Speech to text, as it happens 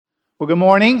Well, good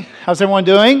morning. How's everyone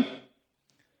doing?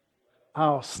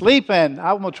 Oh, sleeping.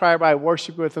 I'm going to try everybody to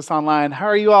worship with us online. How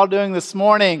are you all doing this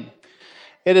morning?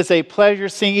 It is a pleasure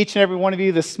seeing each and every one of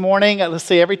you this morning. Let's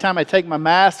see, every time I take my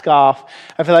mask off,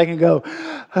 I feel like I can go,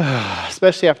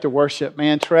 especially after worship.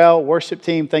 Man, Terrell, worship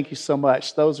team, thank you so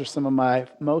much. Those are some of my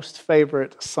most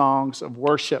favorite songs of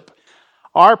worship.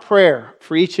 Our prayer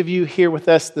for each of you here with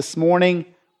us this morning,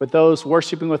 with those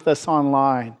worshiping with us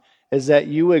online, is that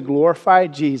you would glorify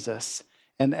Jesus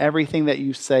in everything that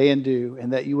you say and do,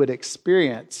 and that you would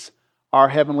experience our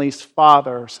Heavenly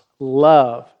Father's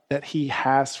love that He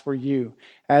has for you.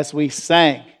 As we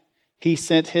sang, He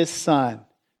sent His Son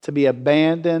to be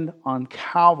abandoned on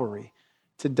Calvary,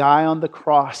 to die on the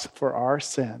cross for our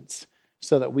sins,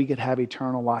 so that we could have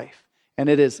eternal life. And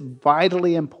it is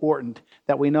vitally important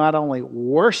that we not only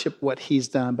worship what He's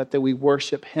done, but that we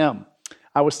worship Him.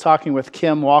 I was talking with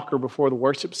Kim Walker before the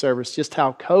worship service just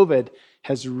how COVID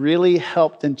has really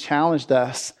helped and challenged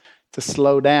us to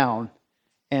slow down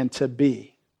and to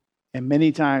be. And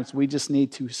many times we just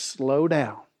need to slow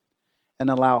down and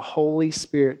allow Holy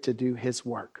Spirit to do His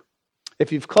work.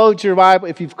 If you've closed your Bibles,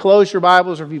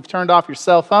 or if you've turned off your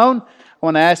cell phone, I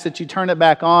want to ask that you turn it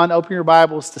back on. Open your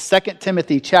Bibles to 2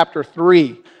 Timothy chapter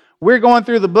 3. We're going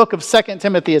through the book of 2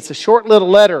 Timothy. It's a short little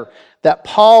letter that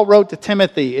Paul wrote to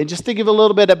Timothy. And just to give a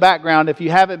little bit of background, if you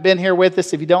haven't been here with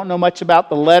us, if you don't know much about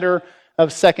the letter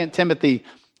of 2 Timothy,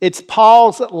 it's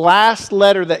Paul's last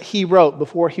letter that he wrote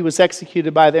before he was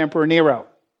executed by the Emperor Nero.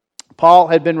 Paul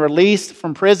had been released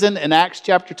from prison in Acts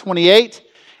chapter 28.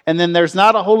 And then there's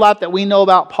not a whole lot that we know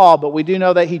about Paul, but we do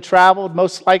know that he traveled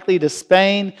most likely to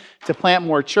Spain to plant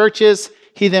more churches.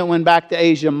 He then went back to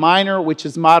Asia Minor, which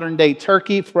is modern-day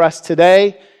Turkey for us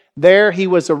today. There he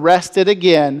was arrested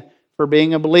again for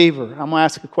being a believer. I'm going to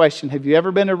ask a question. Have you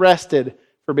ever been arrested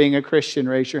for being a Christian?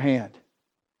 Raise your hand.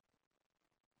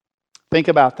 Think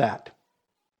about that.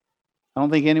 I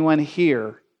don't think anyone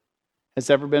here has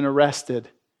ever been arrested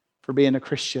for being a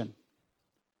Christian.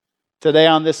 Today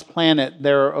on this planet,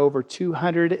 there are over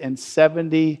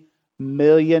 270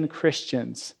 million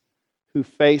Christians who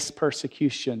face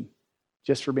persecution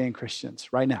just for being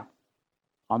Christians right now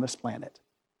on this planet.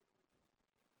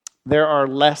 There are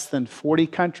less than 40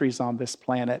 countries on this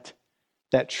planet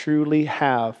that truly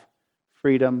have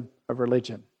freedom of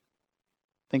religion.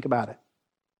 Think about it.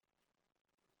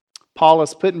 Paul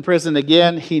is put in prison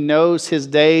again. He knows his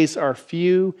days are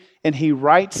few, and he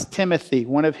writes Timothy,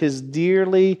 one of his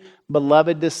dearly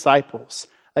beloved disciples,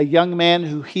 a young man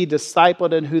who he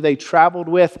discipled and who they traveled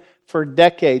with for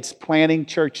decades, planting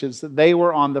churches. They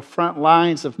were on the front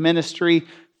lines of ministry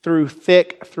through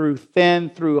thick, through thin,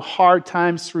 through hard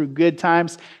times, through good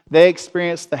times. They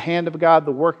experienced the hand of God,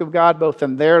 the work of God, both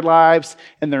in their lives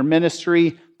and their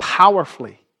ministry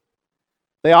powerfully.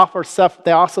 They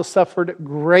also suffered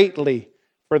greatly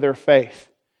for their faith.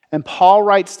 And Paul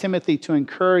writes Timothy to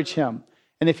encourage him.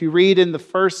 And if you read in the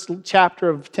first chapter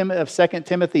of 2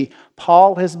 Timothy,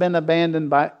 Paul has been abandoned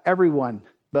by everyone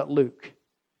but Luke.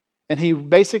 And he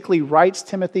basically writes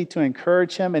Timothy to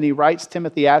encourage him, and he writes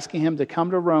Timothy asking him to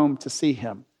come to Rome to see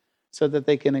him so that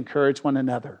they can encourage one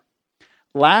another.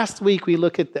 Last week we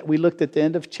looked at the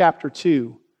end of chapter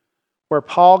 2, where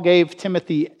Paul gave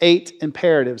Timothy 8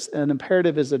 imperatives. An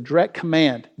imperative is a direct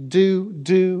command. Do,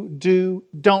 don't do,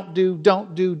 don't do,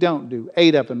 don't do.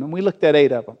 8 of them. And we looked at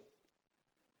 8 of them.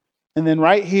 And then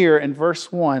right here in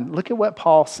verse 1, look at what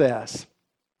Paul says.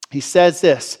 He says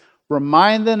this,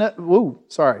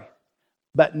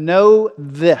 but know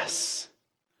this,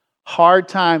 hard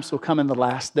times will come in the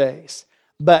last days.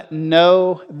 But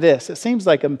know this. It seems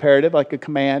like an imperative, like a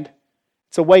command.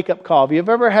 It's a wake-up call. Have you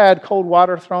ever had cold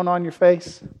water thrown on your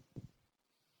face?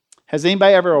 Has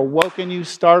anybody ever awoken you,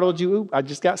 startled you? Ooh, I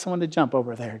just got someone to jump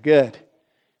over there. Good.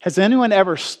 Has anyone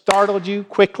ever startled you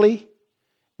quickly?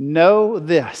 Know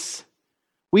this.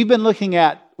 We've been looking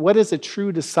at what is a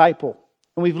true disciple.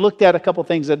 And we've looked at a couple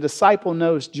things. A disciple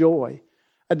knows joy.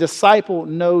 A disciple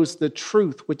knows the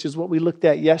truth, which is what we looked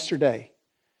at yesterday.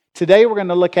 Today we're going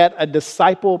to look at a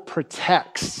disciple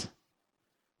protects.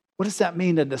 What does that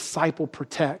mean, a disciple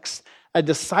protects? A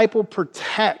disciple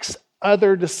protects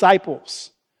other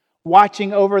disciples,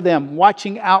 watching over them,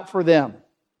 watching out for them.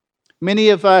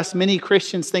 Many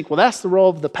Christians think, well, that's the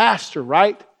role of the pastor,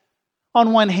 right?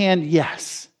 On one hand,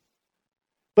 yes.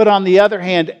 But on the other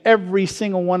hand, every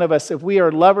single one of us, if we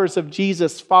are lovers of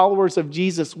Jesus, followers of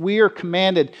Jesus, we are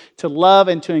commanded to love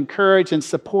and to encourage and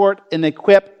support and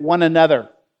equip one another.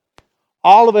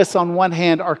 All of us, on one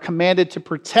hand, are commanded to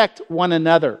protect one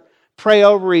another, pray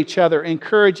over each other,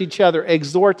 encourage each other,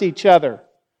 exhort each other,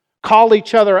 call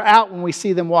each other out when we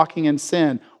see them walking in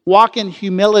sin, Walk in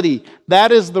humility.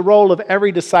 That is the role of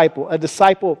every disciple. A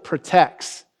disciple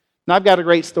protects. And I've got a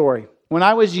great story. When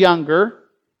I was younger,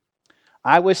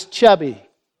 I was chubby.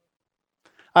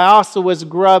 I also was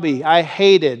grubby. I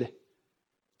hated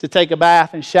to take a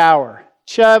bath and shower.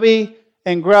 Chubby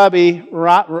and grubby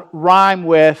rhyme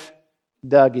with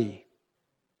Dougie.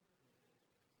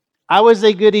 I was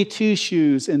a goody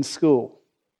two-shoes in school.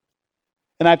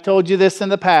 And I've told you this in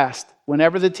the past.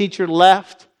 Whenever the teacher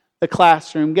left the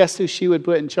classroom, guess who she would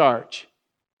put in charge?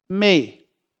 Me.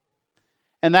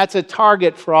 And that's a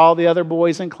target for all the other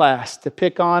boys in class to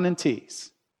pick on and tease.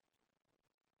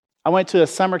 I went to a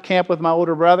summer camp with my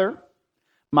older brother.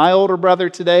 My older brother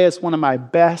today is one of my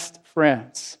best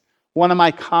friends, one of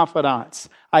my confidants.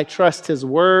 I trust his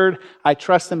word. I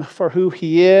trust him for who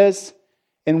he is.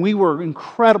 And we were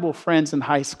incredible friends in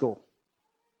high school.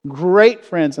 Great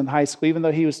friends in high school, even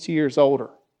though he was 2 years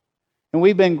older. And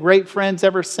we've been great friends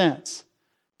ever since.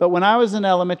 But when I was in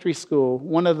elementary school,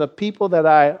 one of the people that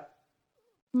I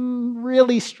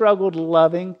really struggled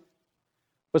loving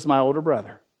was my older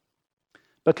brother.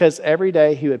 Because every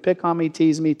day he would pick on me,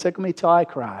 tease me, tickle me till I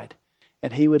cried.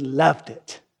 And he would loved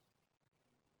it.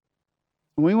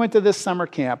 When we went to this summer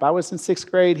camp, I was in 6th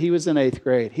grade, he was in 8th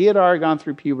grade. He had already gone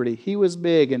through puberty. He was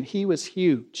big and he was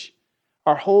huge.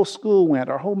 Our whole school went,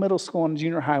 our whole middle school and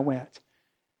junior high went.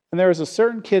 And there was a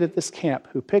certain kid at this camp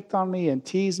who picked on me and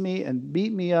teased me and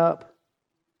beat me up.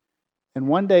 And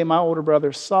one day my older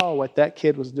brother saw what that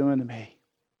kid was doing to me.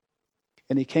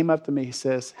 And he came up to me, he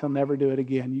says, he'll never do it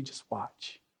again, you just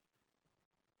watch.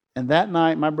 And that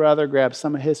night my brother grabbed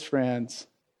some of his friends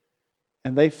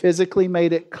and they physically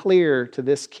made it clear to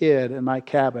this kid in my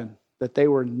cabin that they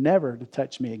were never to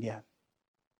touch me again.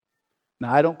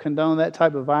 Now, I don't condone that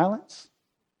type of violence.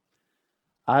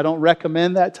 I don't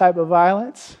recommend that type of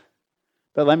violence.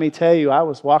 But let me tell you, I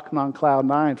was walking on cloud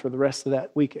 9 for the rest of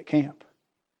that week at camp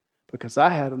because I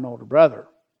had an older brother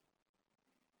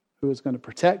who was going to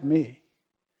protect me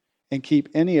and keep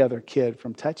any other kid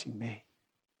from touching me.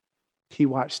 He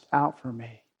watched out for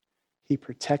me. He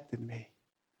protected me.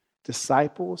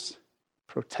 Disciples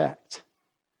protect.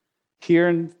 Here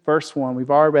in verse 1, we've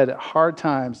already read it, hard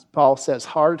times. Paul says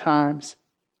hard times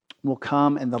will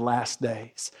come in the last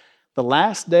days. The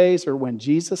last days are when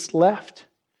Jesus left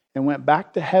and went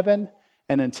back to heaven,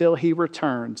 and until he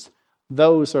returns,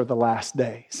 those are the last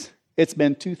days. It's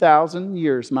been 2,000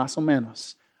 years, más o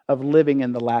menos, of living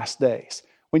in the last days.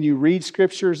 When you read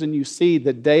scriptures and you see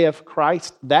the day of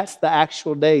Christ, that's the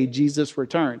actual day Jesus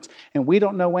returns. And we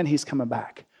don't know when he's coming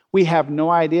back. We have no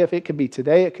idea if it could be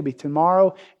today, it could be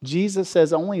tomorrow. Jesus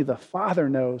says only the Father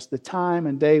knows the time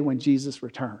and day when Jesus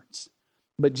returns.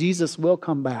 But Jesus will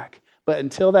come back. But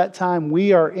until that time,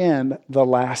 we are in the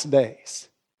last days.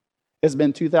 It's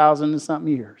been 2,000 and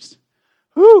something years.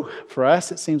 Whew, for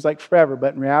us, it seems like forever,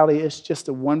 but in reality, it's just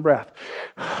a one breath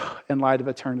in light of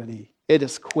eternity. It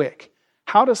is quick.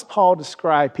 How does Paul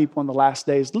describe people in the last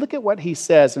days? Look at what he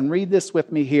says and read this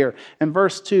with me here. In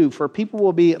verse 2, for people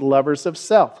will be lovers of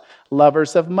self,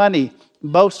 lovers of money,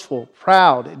 boastful,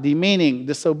 proud, demeaning,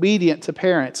 disobedient to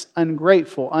parents,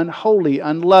 ungrateful, unholy,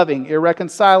 unloving,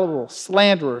 irreconcilable,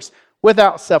 slanderers,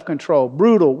 without self-control,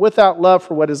 brutal, without love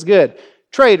for what is good,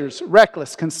 traitors,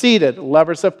 reckless, conceited,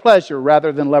 lovers of pleasure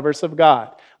rather than lovers of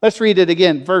God. Let's read it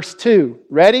again. Verse 2.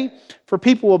 Ready? For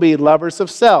people will be lovers of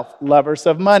self, lovers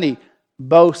of money,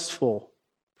 boastful,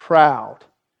 proud,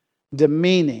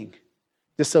 demeaning,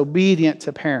 disobedient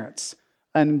to parents,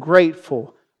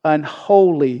 ungrateful,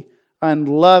 unholy,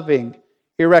 unloving,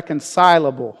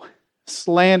 irreconcilable,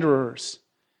 slanderers.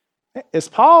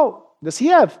 Does he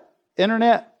have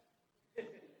internet?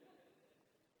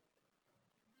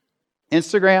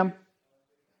 Instagram?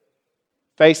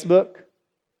 Facebook?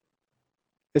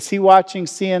 Is he watching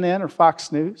CNN or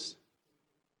Fox News?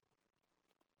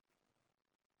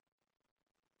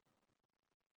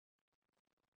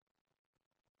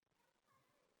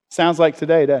 Sounds like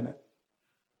today, doesn't it?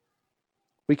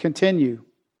 We continue.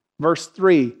 Verse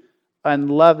 3,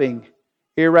 unloving,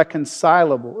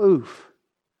 irreconcilable,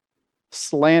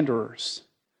 slanderers,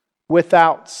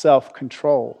 without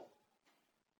self-control,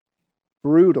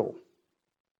 brutal,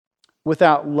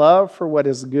 without love for what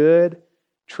is good,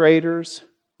 traitors,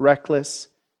 reckless,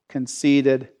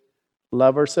 conceited,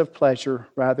 lovers of pleasure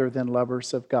rather than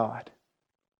lovers of God.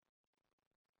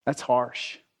 That's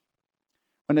harsh.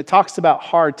 When it talks about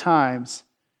hard times,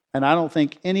 and I don't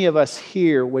think any of us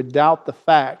here would doubt the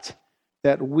fact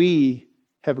that we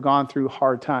have gone through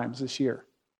hard times this year.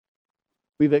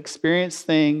 We've experienced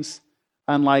things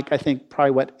unlike, I think,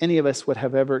 probably what any of us would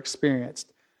have ever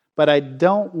experienced. But I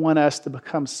don't want us to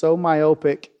become so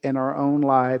myopic in our own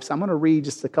lives. I'm going to read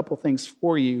just a couple things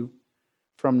for you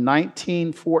from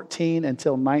 1914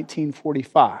 until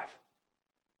 1945.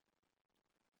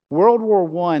 World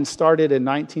War I started in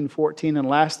 1914 and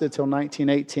lasted until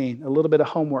 1918. A little bit of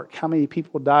homework. How many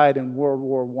people died in World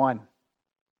War I?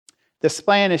 The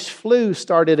Spanish flu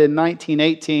started in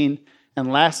 1918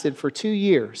 and lasted for 2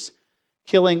 years,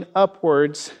 killing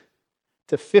upwards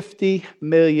to 50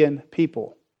 million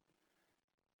people.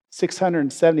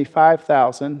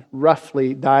 675,000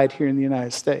 roughly died here in the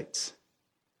United States.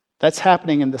 That's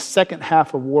happening in the second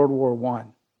half of World War I.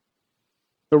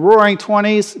 The Roaring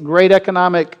 '20s, great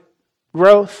economic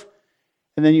growth,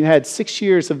 and then you had 6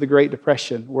 years of the Great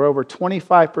Depression, where over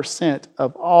 25%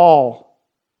 of all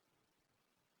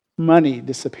money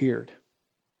disappeared.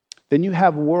 Then you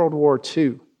have World War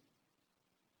II,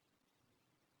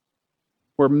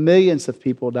 where millions of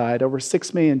people died, over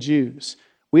 6 million Jews.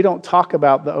 We don't talk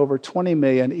about the over 20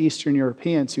 million Eastern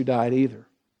Europeans who died either,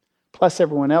 plus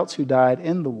everyone else who died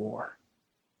in the war.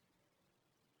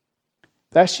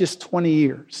 That's just 20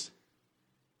 years,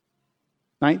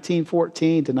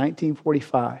 1914 to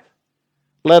 1945.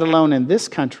 Let alone in this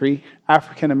country,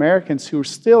 African Americans who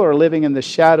still are living in the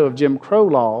shadow of Jim Crow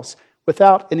laws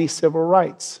without any civil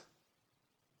rights.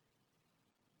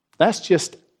 That's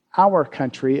just our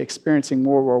country experiencing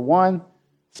World War I,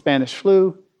 Spanish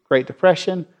flu, Great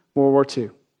Depression, World War II.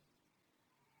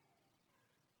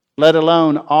 Let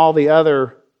alone all the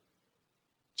other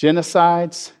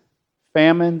genocides,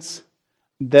 famines,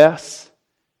 deaths,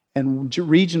 and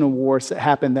regional wars that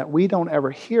happen that we don't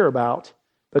ever hear about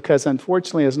because,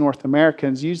 unfortunately, as North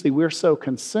Americans, usually we're so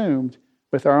consumed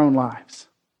with our own lives.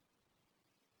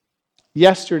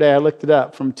 Yesterday, I looked it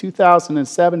up. From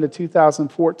 2007 to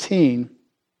 2014,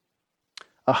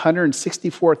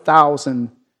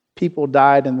 164,000 people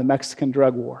died in the Mexican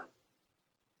drug war.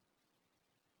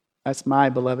 That's my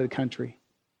beloved country.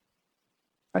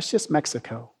 That's just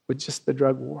Mexico with just the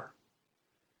drug war.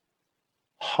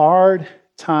 Hard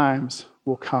times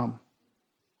will come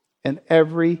in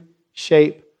every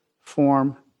shape,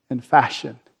 form, and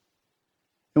fashion.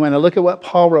 And when I look at what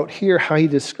Paul wrote here, how he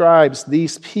describes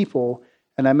these people,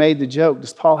 and I made the joke,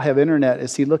 does Paul have internet?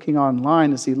 Is he looking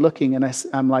online? Is he looking? And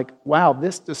I'm like, wow,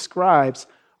 this describes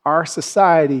our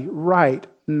society right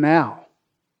now.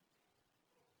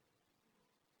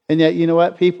 And yet, you know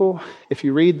what, people? If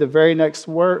you read the very next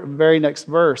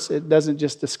verse, it doesn't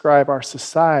just describe our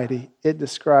society. It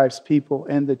describes people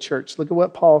in the church. Look at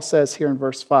what Paul says here in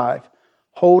verse 5.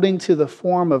 Holding to the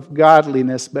form of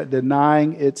godliness, but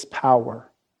denying its power.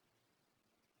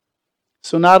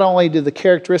 So not only do the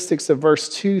characteristics of verse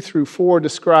 2 through 4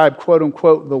 describe, quote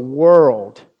unquote, the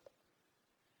world,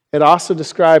 it also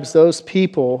describes those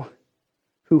people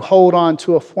who hold on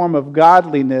to a form of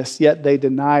godliness, yet they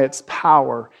deny its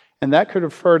power. And that could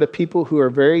refer to people who are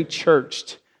very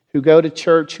churched, who go to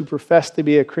church, who profess to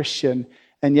be a Christian,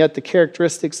 and yet the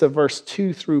characteristics of verse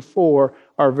 2 through 4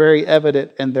 are very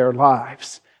evident in their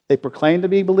lives. They proclaim to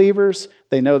be believers.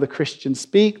 They know the Christian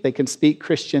speak. They can speak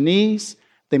Christianese.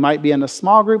 They might be in a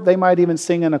small group. They might even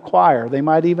sing in a choir. They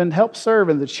might even help serve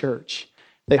in the church.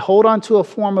 They hold on to a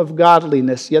form of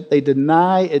godliness, yet they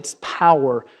deny its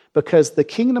power, because the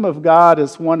kingdom of God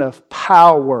is one of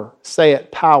power. Say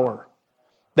it, power.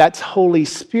 That's Holy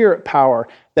Spirit power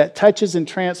that touches and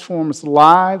transforms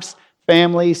lives,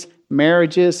 families,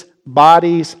 marriages,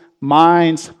 bodies,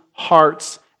 minds,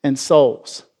 hearts, and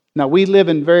souls. Now, we live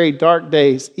in very dark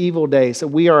days, evil days,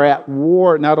 and we are at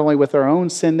war not only with our own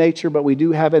sin nature, but we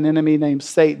do have an enemy named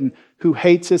Satan who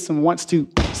hates us and wants to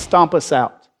stomp us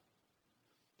out.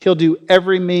 He'll do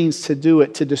every means to do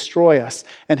it, to destroy us.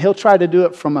 And he'll try to do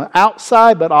it from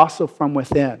outside, but also from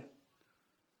within.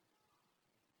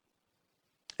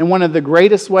 And one of the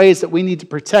greatest ways that we need to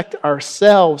protect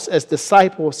ourselves as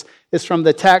disciples is from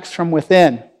the attacks from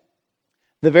within.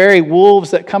 The very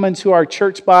wolves that come into our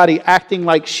church body acting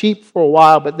like sheep for a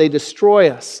while, but they destroy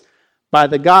us by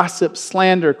the gossip,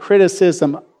 slander,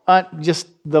 criticism, just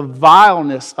the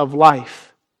vileness of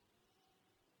life.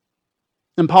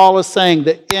 And Paul is saying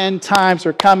the end times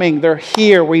are coming. They're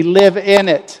here. We live in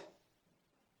it.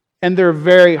 And they're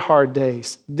very hard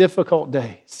days, difficult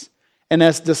days. And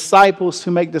as disciples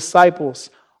who make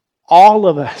disciples, all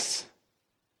of us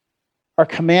are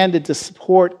commanded to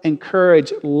support,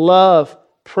 encourage, love,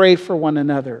 pray for one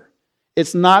another.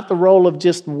 It's not the role of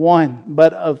just one,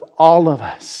 but of all of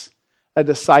us. A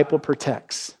disciple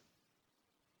protects.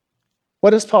 What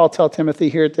does Paul tell Timothy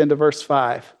here at the end of verse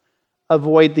 5?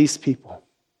 Avoid these people.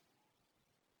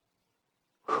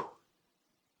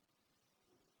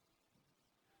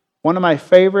 One of my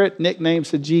favorite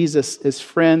nicknames of Jesus is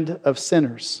friend of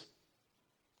sinners.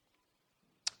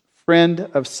 Friend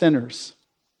of sinners.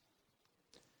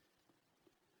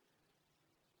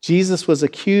 Jesus was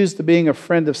accused of being a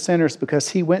friend of sinners because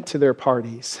he went to their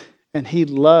parties and he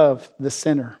loved the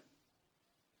sinner.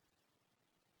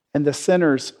 And the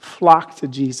sinners flocked to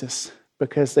Jesus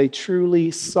because they truly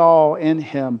saw in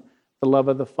him the love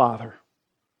of the Father.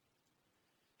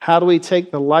 How do we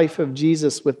take the life of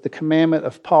Jesus with the commandment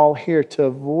of Paul here to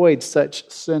avoid such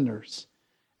sinners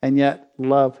and yet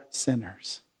love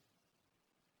sinners?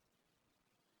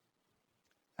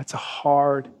 That's a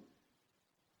hard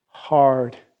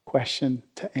question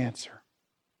to answer.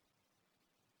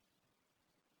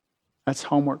 That's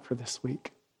homework for this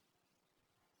week.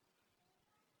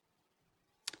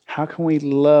 How can we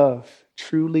love,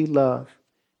 truly love?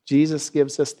 Jesus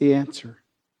gives us the answer.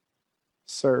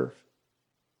 Serve.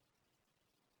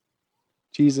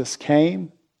 Jesus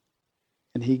came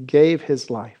and he gave his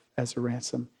life as a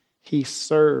ransom. He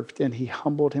served and he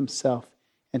humbled himself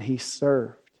and he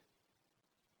served.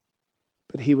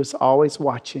 But he was always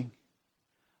watching,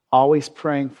 always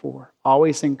praying for,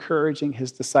 always encouraging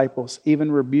his disciples,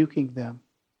 even rebuking them,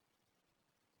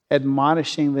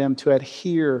 admonishing them to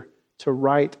adhere to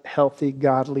right, healthy,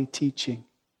 godly teaching,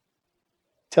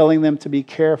 telling them to be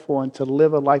careful and to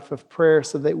live a life of prayer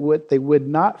so that they would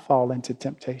not fall into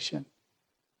temptation.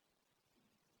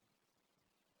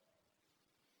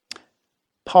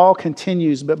 Paul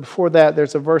continues, but before that,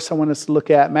 there's a verse I want us to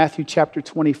look at, Matthew chapter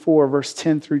 24, verse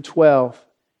 10 through 12.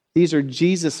 These are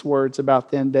Jesus' words about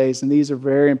the end days, and these are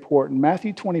very important.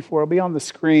 Matthew 24 will be on the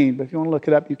screen, but if you want to look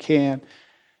it up, you can.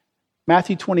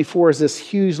 Matthew 24 is this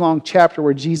huge, long chapter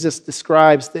where Jesus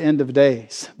describes the end of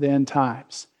days, the end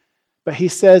times. But he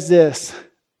says this,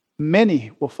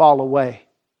 many will fall away,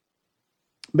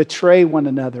 betray one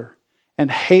another, and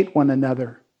hate one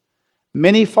another.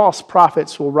 Many false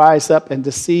prophets will rise up and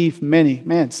deceive many.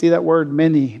 Man, see that word,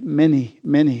 many, many,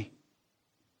 many.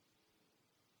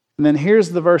 And then here's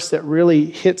the verse that really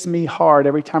hits me hard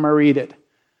every time I read it.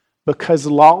 Because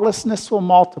lawlessness will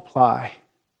multiply,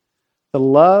 the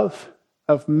love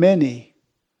of many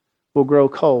will grow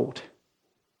cold.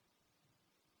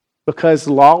 Because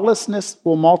lawlessness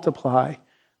will multiply,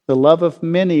 the love of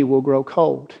many will grow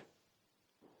cold.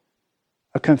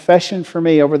 A confession for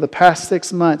me over the past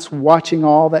 6 months, watching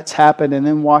all that's happened and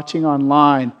then watching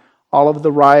online, all of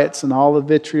the riots and all the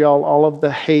vitriol, all of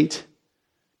the hate,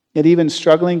 and even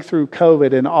struggling through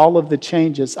COVID and all of the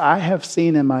changes, I have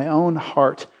seen in my own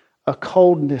heart a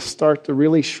coldness start to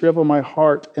really shrivel my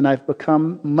heart, and I've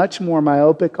become much more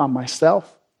myopic on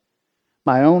myself,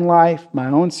 my own life, my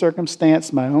own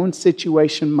circumstance, my own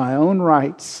situation, my own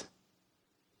rights.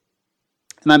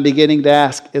 And I'm beginning to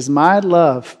ask, is my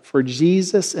love for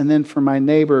Jesus and then for my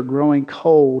neighbor growing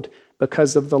cold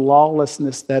because of the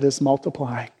lawlessness that is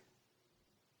multiplying?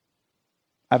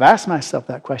 I've asked myself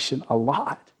that question a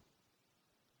lot.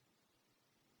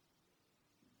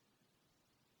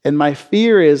 And my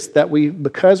fear is that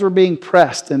because we're being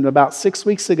pressed, and about 6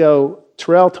 weeks ago,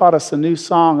 Terrell taught us a new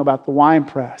song about the wine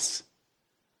press,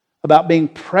 about being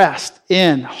pressed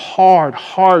in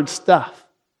hard stuff.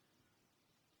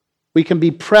 We can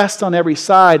be pressed on every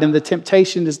side, and the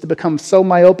temptation is to become so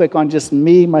myopic on just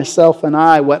me, myself, and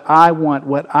I, what I want,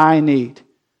 what I need.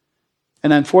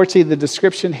 And unfortunately, the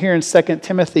description here in 2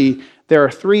 Timothy, there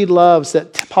are 3 loves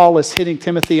that Paul is hitting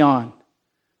Timothy on.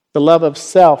 The love of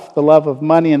self, the love of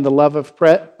money, and the love of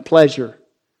pleasure.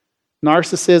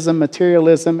 Narcissism,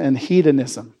 materialism, and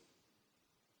hedonism.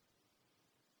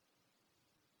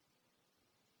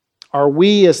 Are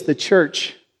we as the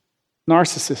church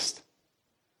narcissists?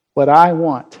 What I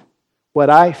want, what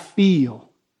I feel,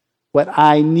 what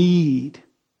I need.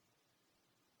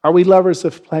 Are we lovers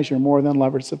of pleasure more than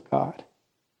lovers of God?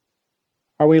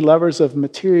 Are we lovers of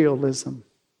materialism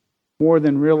more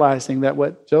than realizing that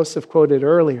what Joseph quoted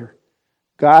earlier,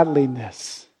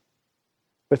 godliness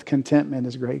with contentment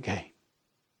is great gain?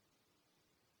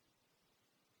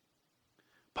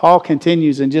 Paul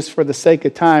continues, and just for the sake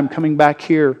of time, coming back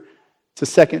here to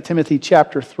 2 Timothy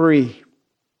chapter 3,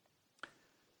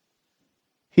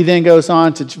 he then goes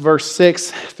on to verse 6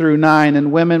 through 9.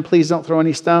 And women, please don't throw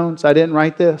any stones. I didn't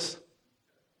write this.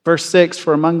 Verse 6,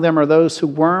 for among them are those who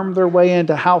worm their way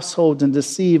into households and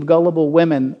deceive gullible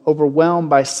women, overwhelmed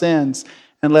by sins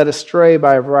and led astray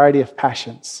by a variety of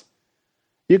passions.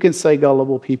 You can say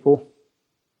gullible people.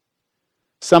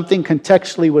 Something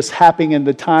contextually was happening in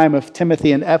the time of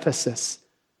Timothy in Ephesus,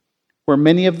 where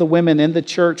many of the women in the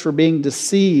church were being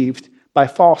deceived by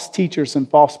false teachers and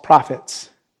false prophets.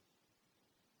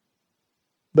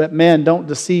 But men, don't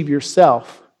deceive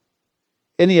yourself.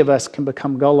 Any of us can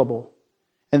become gullible.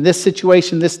 In this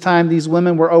situation, this time, these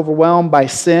women were overwhelmed by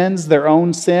sins, their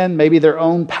own sin, maybe their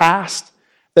own past,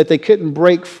 that they couldn't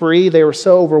break free. They were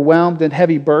so overwhelmed and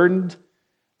heavy burdened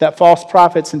that false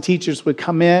prophets and teachers would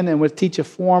come in and would teach a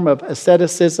form of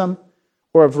asceticism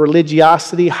or of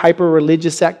religiosity,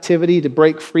 hyper-religious activity to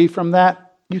break free from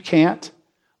that. You can't.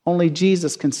 Only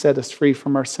Jesus can set us free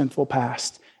from our sinful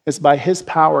past. It's by His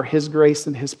power, His grace,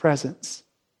 and His presence.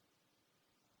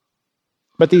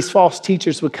 But these false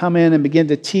teachers would come in and begin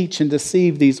to teach and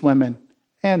deceive these women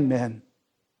and men.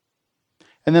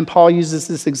 And then Paul uses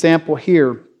this example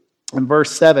here in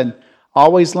verse 7,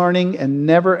 always learning and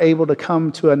never able to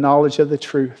come to a knowledge of the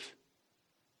truth.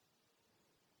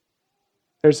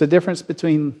 There's a difference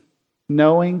between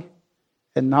knowing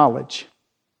and knowledge.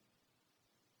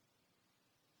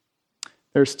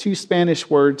 There's two Spanish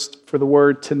words for the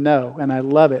word to know, and I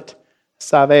love it.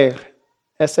 Saber.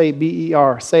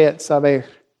 S-A-B-E-R. Say it, saber.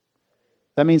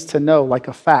 That means to know, like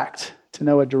a fact, to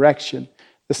know a direction.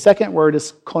 The second word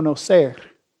is conocer. It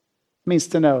means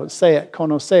to know. Say it,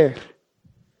 conocer.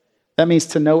 That means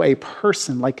to know a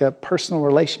person, like a personal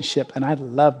relationship, and I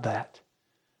love that.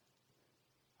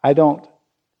 I don't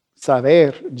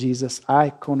saber Jesus,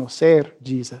 I conocer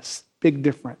Jesus. Big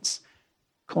difference.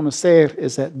 Conocer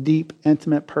is that deep,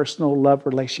 intimate, personal love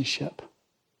relationship.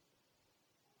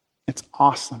 It's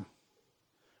awesome.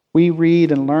 We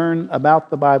read and learn about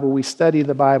the Bible. We study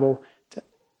the Bible.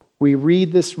 We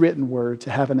read this written word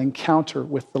to have an encounter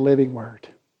with the living word.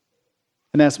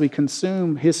 And as we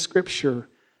consume His scripture,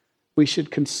 we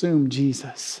should consume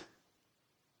Jesus.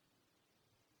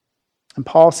 And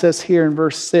Paul says here in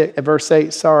verse 8,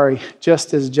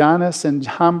 just as Jannes and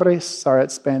Jambres,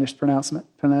 that's Spanish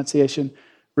pronunciation,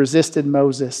 resisted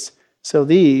Moses, so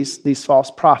these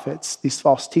false prophets, these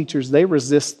false teachers, they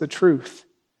resist the truth.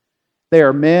 They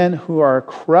are men who are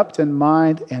corrupt in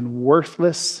mind and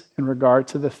worthless in regard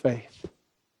to the faith.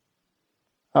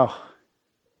 Oh,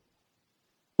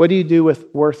 what do you do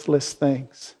with worthless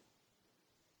things?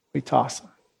 We toss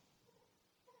them.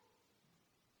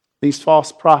 These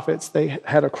false prophets, they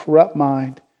had a corrupt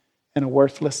mind and a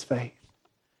worthless faith.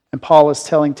 And Paul is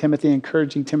telling Timothy,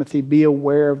 encouraging Timothy, be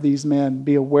aware of these men,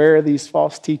 be aware of these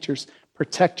false teachers.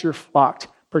 Protect your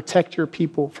flock, protect your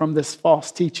people from this false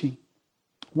teaching.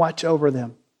 Watch over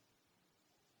them.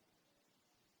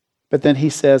 But then he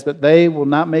says, but they will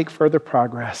not make further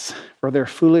progress, for their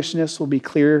foolishness will be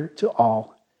clear to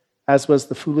all, as was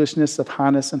the foolishness of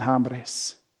Jannes and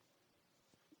Jambres.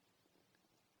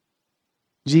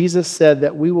 Jesus said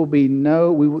that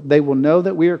they will know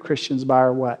that we are Christians by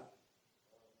our what?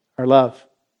 Our love.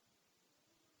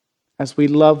 As we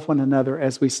love one another,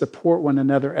 as we support one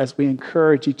another, as we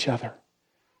encourage each other.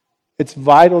 It's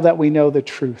vital that we know the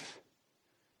truth.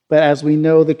 But as we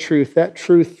know the truth, that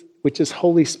truth, which is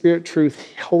Holy Spirit truth,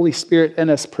 Holy Spirit in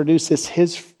us produces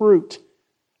His fruit.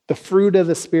 The fruit of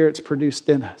the Spirit's produced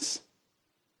in us.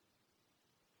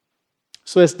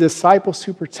 So as disciples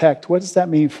who protect, what does that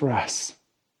mean for us?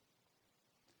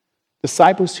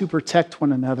 Disciples who protect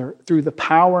one another through the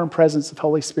power and presence of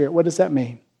Holy Spirit. What does that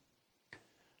mean?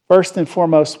 First and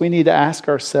foremost, we need to ask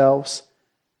ourselves,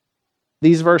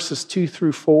 these verses 2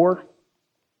 through 4,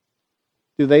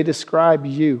 do they describe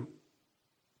you?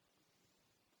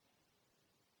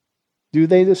 Do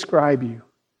they describe you?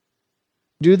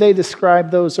 Do they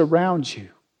describe those around you?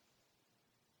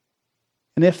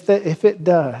 And if it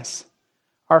does,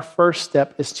 our first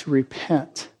step is to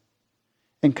repent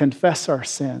and confess our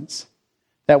sins,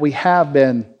 that we have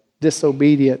been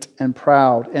disobedient and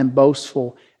proud and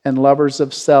boastful and lovers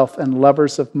of self and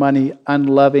lovers of money,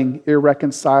 unloving,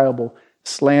 irreconcilable,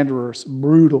 slanderers,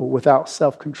 brutal, without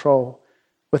self-control,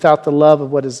 without the love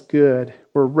of what is good.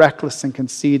 We're reckless and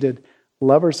conceited,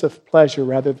 lovers of pleasure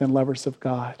rather than lovers of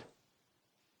God.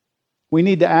 We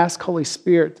need to ask Holy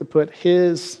Spirit to put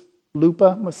His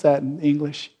lupa, what's that in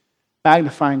English?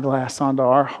 Magnifying glass onto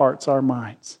our hearts, our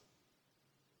minds,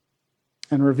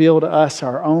 and reveal to us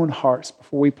our own hearts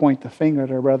before we point the finger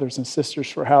at our brothers and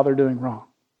sisters for how they're doing wrong.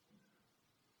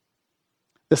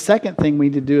 The second thing we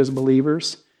need to do as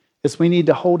believers is we need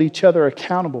to hold each other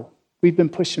accountable. We've been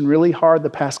pushing really hard the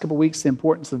past couple of weeks the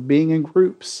importance of being in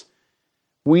groups.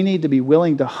 We need to be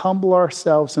willing to humble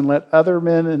ourselves and let other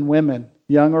men and women,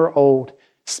 young or old,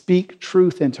 speak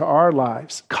truth into our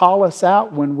lives. Call us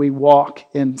out when we walk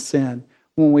in sin,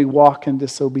 when we walk in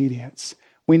disobedience.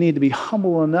 We need to be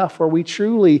humble enough where we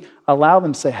truly allow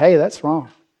them to say, hey, that's wrong.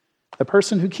 The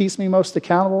person who keeps me most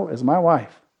accountable is my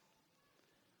wife.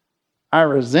 I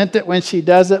resent it when she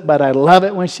does it, but I love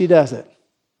it when she does it.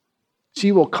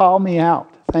 She will call me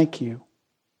out. Thank you.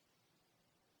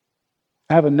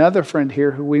 I have another friend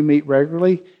here who we meet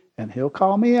regularly, and he'll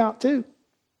call me out too.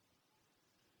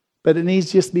 But it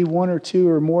needs just to be one or two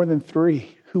or more than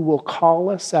three who will call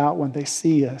us out when they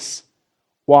see us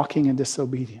walking in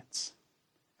disobedience.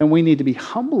 And we need to be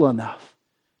humble enough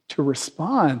to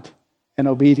respond in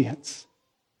obedience.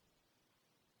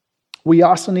 We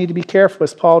also need to be careful,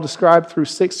 as Paul described through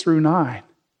 6 through 9,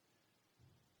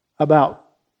 about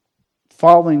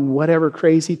following whatever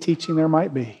crazy teaching there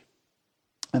might be.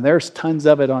 And there's tons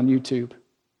of it on YouTube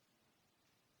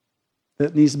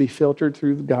that needs to be filtered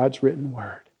through God's written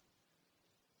word.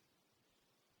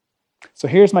 So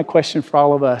here's my question for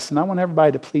all of us, and I want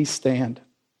everybody to please stand.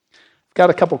 I've got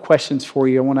a couple questions for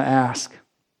you I want to ask.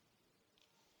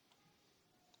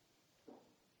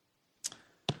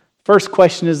 First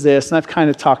question is this, and I've kind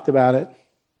of talked about it,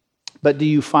 but do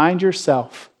you find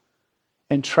yourself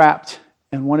entrapped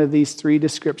in one of these 3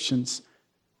 descriptions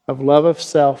of love of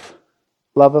self,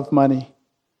 love of money,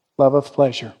 love of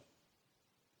pleasure?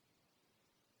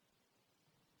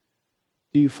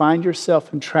 Do you find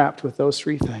yourself entrapped with those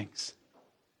 3 things?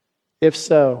 If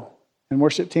so, and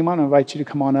worship team, I want to invite you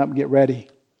to come on up and get ready.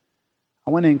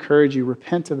 I want to encourage you,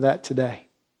 repent of that today.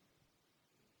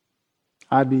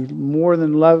 I'd be more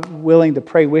than willing to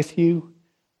pray with you.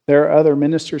 There are other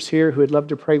ministers here who would love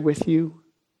to pray with you.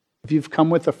 If you've come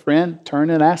with a friend, turn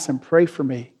and ask them, pray for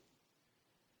me.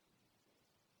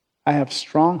 I have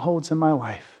strongholds in my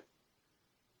life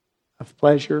of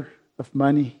pleasure, of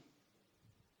money,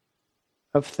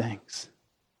 of things.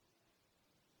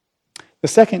 The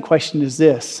second question is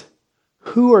this: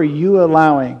 who are you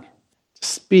allowing to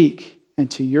speak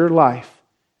into your life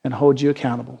and hold you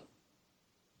accountable?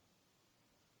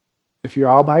 If you're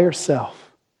all by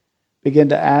yourself, begin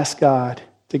to ask God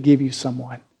to give you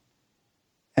someone.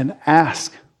 And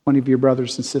ask one of your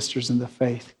brothers and sisters in the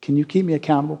faith, can you keep me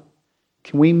accountable?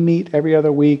 Can we meet every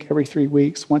other week, every 3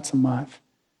 weeks, once a month,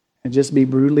 and just be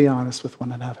brutally honest with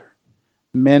one another?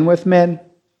 Men with men,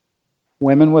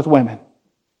 women with women.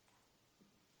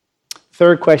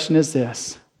 Third question is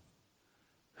this: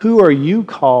 who are you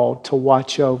called to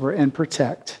watch over and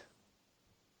protect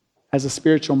as a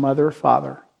spiritual mother or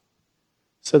father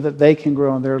so that they can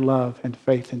grow in their love and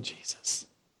faith in Jesus?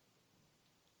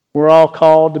 We're all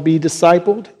called to be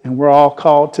discipled, and we're all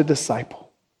called to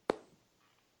disciple.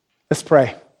 Let's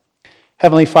pray.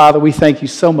 Heavenly Father, we thank you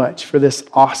so much for this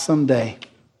awesome day.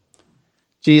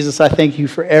 Jesus, I thank you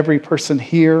for every person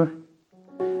here.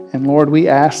 And Lord, we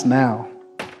ask now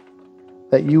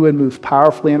that you would move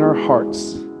powerfully in our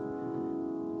hearts.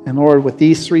 And Lord, with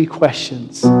these 3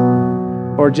 questions,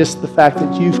 or just the fact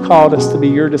that you've called us to be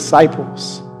your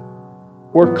disciples,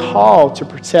 we're called to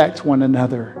protect one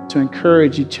another, to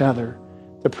encourage each other,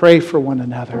 to pray for one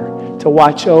another, to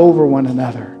watch over one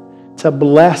another, to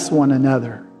bless one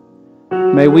another.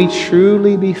 May we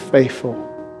truly be faithful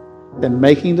in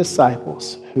making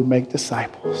disciples who make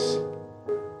disciples.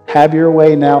 Have your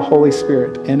way now, Holy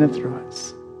Spirit, in and through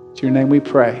us. In your name we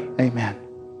pray. Amen.